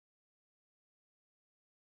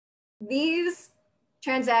these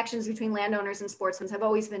transactions between landowners and sportsmen have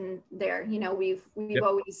always been there. You know, we've Yep.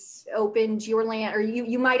 always opened your land, or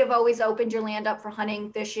you might have always opened your land up for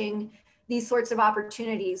hunting, fishing, these sorts of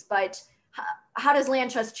opportunities. But how does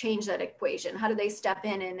LandTrust change that equation? How do they step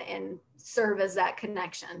in and serve as that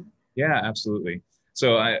connection? Yeah, absolutely.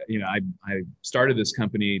 So I started this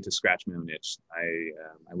company to scratch my own itch.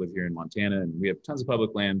 I live here in Montana, and we have tons of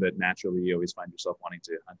public land, but naturally you always find yourself wanting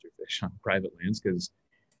to hunt or fish on private lands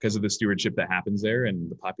because of the stewardship that happens there and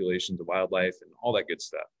the populations of wildlife and all that good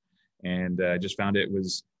stuff. And I just found it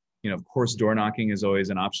was, of course, door knocking is always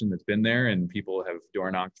an option that's been there, and people have door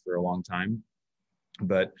knocked for a long time.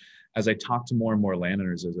 But as I talked to more and more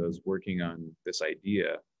landowners as I was working on this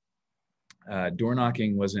idea, door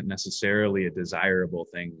knocking wasn't necessarily a desirable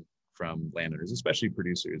thing from landowners, especially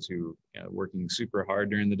producers who working super hard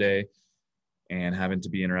during the day and having to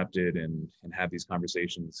be interrupted and have these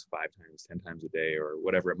conversations 5 times, 10 times a day, or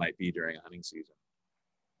whatever it might be during a hunting season.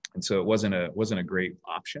 And so it wasn't a great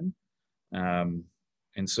option.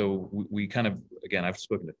 And so we kind of, again, I've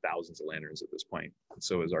spoken to thousands of landowners at this point. And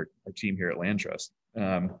so is our team here at LandTrust.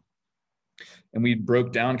 And we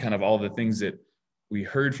broke down kind of all the things that we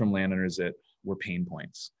heard from landowners that were pain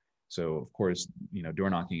points. So of course, door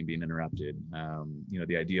knocking and being interrupted,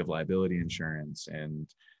 the idea of liability insurance and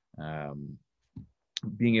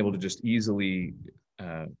being able to just easily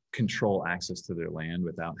control access to their land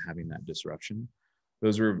without having that disruption.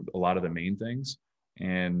 Those were a lot of the main things.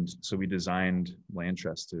 And so we designed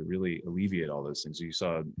LandTrust to really alleviate all those things. So you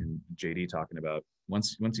saw in JD talking about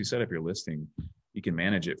once you set up your listing, you can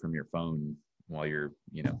manage it from your phone while you're,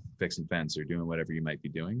 fixing fence or doing whatever you might be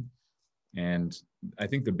doing. And I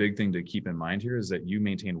think the big thing to keep in mind here is that you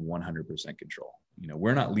maintain 100% control.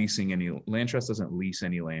 We're not leasing any, LandTrust doesn't lease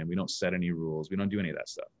any land. We don't set any rules. We don't do any of that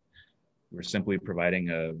stuff. We're simply providing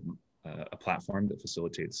a platform that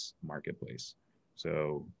facilitates marketplace.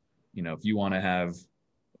 So, if you want to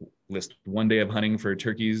list one day of hunting for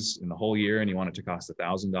turkeys in the whole year and you want it to cost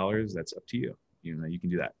 $1,000, that's up to you. You can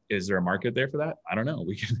do that. Is there a market there for that? I don't know.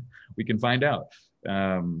 We can find out.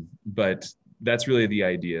 But that's really the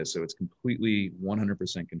idea. So it's completely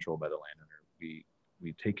 100% controlled by the landowner.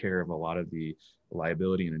 We take care of a lot of the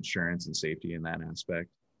liability and insurance and safety in that aspect.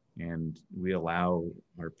 And we allow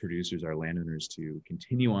our producers, our landowners, to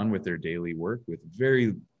continue on with their daily work with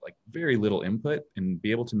very little input and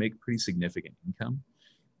be able to make pretty significant income.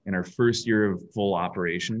 In our first year of full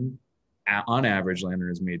operation, on average,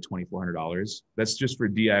 landowners made $2,400. That's just for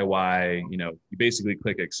DIY. You basically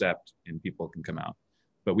click accept and people can come out.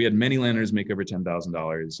 But we had many landowners make over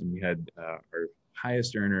 $10,000, and we had our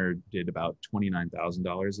highest earner did about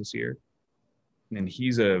 $29,000 this year. And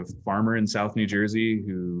he's a farmer in South New Jersey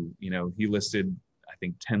who, he listed, I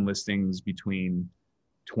think, 10 listings between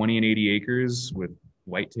 20 and 80 acres with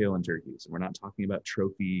whitetail and turkeys. And we're not talking about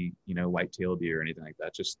trophy, whitetail deer or anything like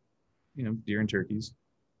that, just, deer and turkeys.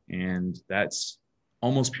 And that's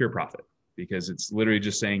almost pure profit because it's literally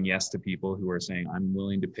just saying yes to people who are saying, I'm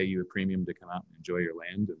willing to pay you a premium to come out and enjoy your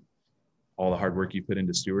land and all the hard work you put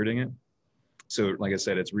into stewarding it. So like I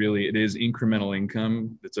said, it is incremental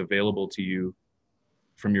income that's available to you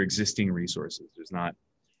from your existing resources. There's not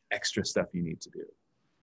extra stuff you need to do.